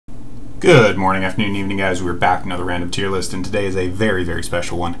Good morning, afternoon, evening, guys. We're back with another random tier list, and today is a very, very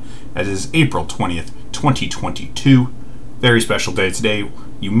special one. As is April 20th, 2022. Very special day today.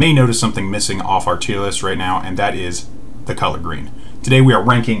 You may notice something missing off our tier list right now, and that is the color green. Today we are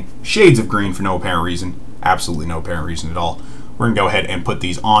ranking shades of green for no apparent reason. Absolutely no apparent reason at all. We're going to go ahead and put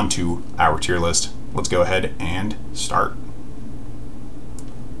these onto our tier list. Let's go ahead and start.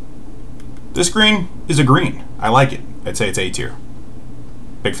 This green is a green. I like it. I'd say it's A tier.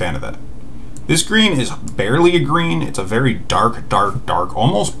 Big fan of that. This green is barely a green. It's a very dark,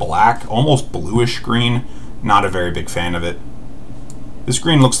 almost black, almost bluish green. Not a very big fan of it. This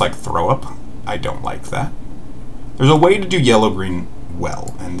green looks like throw up. I don't like that. There's a way to do yellow-green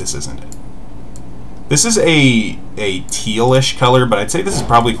well, and this isn't it. This is a tealish color, but I'd say this is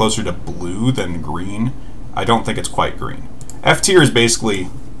probably closer to blue than green. I don't think it's quite green. F tier is basically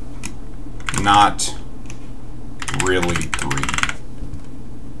not really green.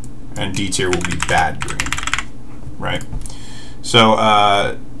 And D tier will be bad green, right?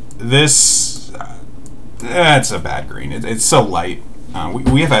 So this, it's a bad green. It's so light.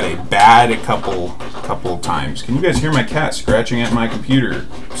 We have had a bad couple times. Can you guys hear my cat scratching at my computer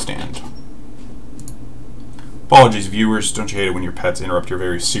stand? Apologies, viewers. Don't you hate it when your pets interrupt your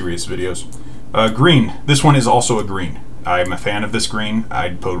very serious videos? Green. This one is also a green. I'm a fan of this green.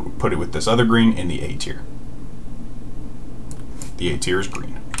 I'd put it with this other green in the A tier. The A tier is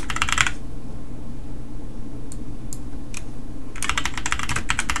green.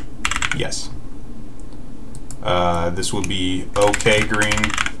 Yes. This will be okay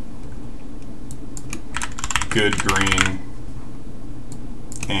green, good green,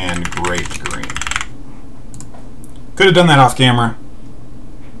 and great green. Could have done that off camera,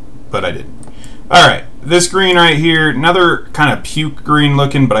 but I didn't. Alright, this green right here, another kind of puke green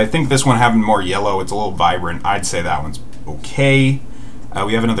looking, but I think this one having more yellow, it's a little vibrant. I'd say that one's okay.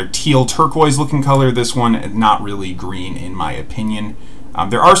 We have another teal turquoise looking color. This one, not really green in my opinion.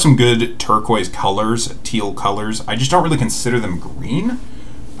 There are some good turquoise colors, teal colors. I just don't really consider them green.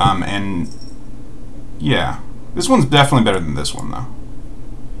 And yeah, this one's definitely better than this one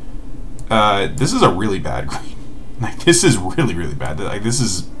though. This is a really bad green. Like, this is really, really bad. Like, this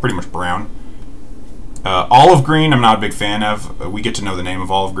is pretty much brown. Olive green, I'm not a big fan of. We get to know the name of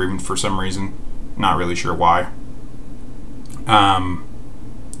olive green for some reason. Not really sure why.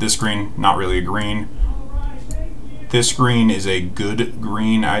 This green, not really a green. This green is a good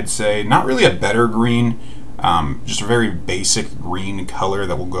green, I'd say. Not really a better green, just a very basic green color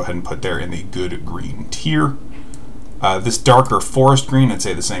that we'll go ahead and put there in the good green tier. This darker forest green, I'd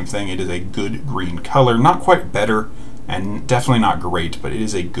say the same thing. It is a good green color. Not quite better, and definitely not great, but it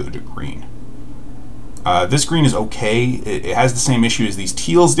is a good green. This green is okay. It has the same issue as these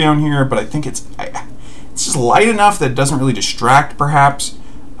teals down here, but I think it's just light enough that it doesn't really distract, perhaps.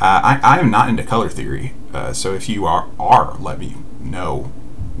 I am not into color theory, so if you are, let me know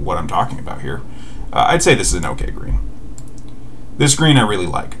what I'm talking about here. I'd say this is an okay green. This green I really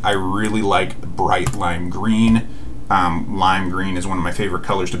like. I really like bright lime green. Lime green is one of my favorite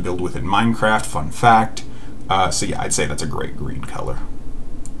colors to build with in Minecraft, fun fact. So yeah, I'd say that's a great green color.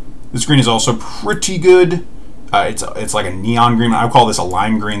 This green is also pretty good. It's like a neon green. I would call this a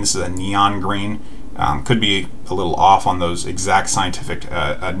lime green. This is a neon green. Could be a little off on those exact scientific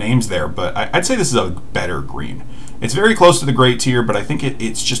names there, but I'd say this is a better green. It's very close to the great tier, but I think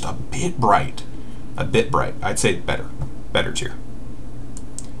it's just a bit bright. A bit bright. I'd say better tier.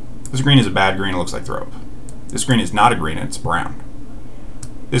 This green is a bad green. It looks like throw up. This green is not a green. It's brown.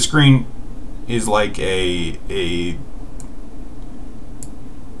 This green is like it's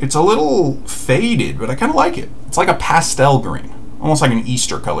a little faded, but I kind of like it. It's like a pastel green, almost like an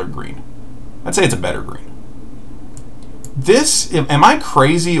Easter colored green. I'd say it's a better green. This, am I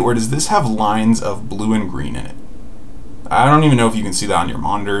crazy, or does this have lines of blue and green in it? I don't even know if you can see that on your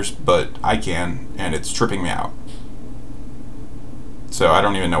monitors, but I can, and it's tripping me out. So I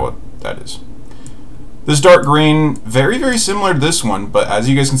don't even know what that is. This dark green, very, very similar to this one, but as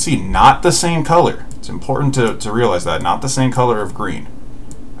you guys can see, not the same color. It's important to realize that, not the same color of green.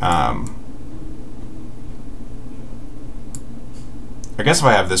 I guess if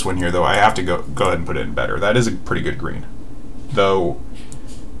I have this one here, though, I have to go ahead and put it in better. That is a pretty good green. Though,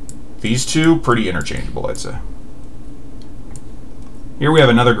 these two, pretty interchangeable, I'd say. Here we have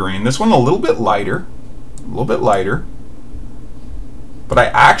another green. This one a little bit lighter. A little bit lighter. But I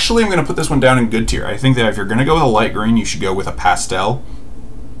actually am going to put this one down in good tier. I think that if you're going to go with a light green, you should go with a pastel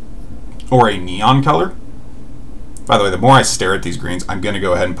or a neon color. By the way, the more I stare at these greens, I'm going to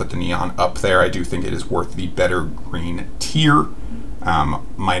go ahead and put the neon up there. I do think it is worth the better green tier.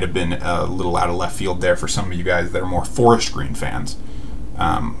 Might have been a little out of left field there for some of you guys that are more forest green fans.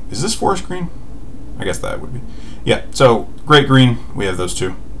 Is this forest green? I guess that would be. Yeah, so great green, we have those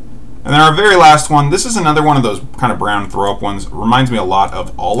two. And then our very last one, this is another one of those kind of brown throw-up ones. Reminds me a lot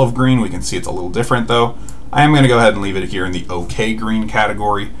of olive green. We can see it's a little different though. I am going to go ahead and leave it here in the okay green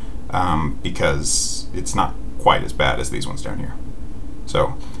category because it's not quite as bad as these ones down here.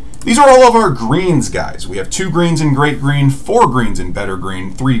 So these are all of our greens, guys. We have 2 greens in great green, 4 greens in better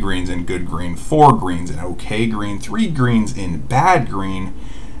green, 3 greens in good green, 4 greens in okay green, 3 greens in bad green,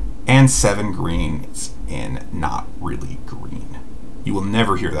 and 7 greens in not really green. You will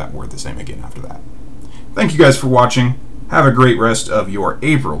never hear that word the same again after that. Thank you guys for watching. Have a great rest of your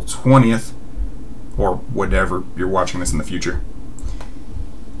April 20th, or whatever you're watching this in the future.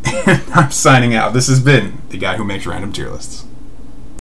 And I'm signing out. This has been the guy who makes random tier lists.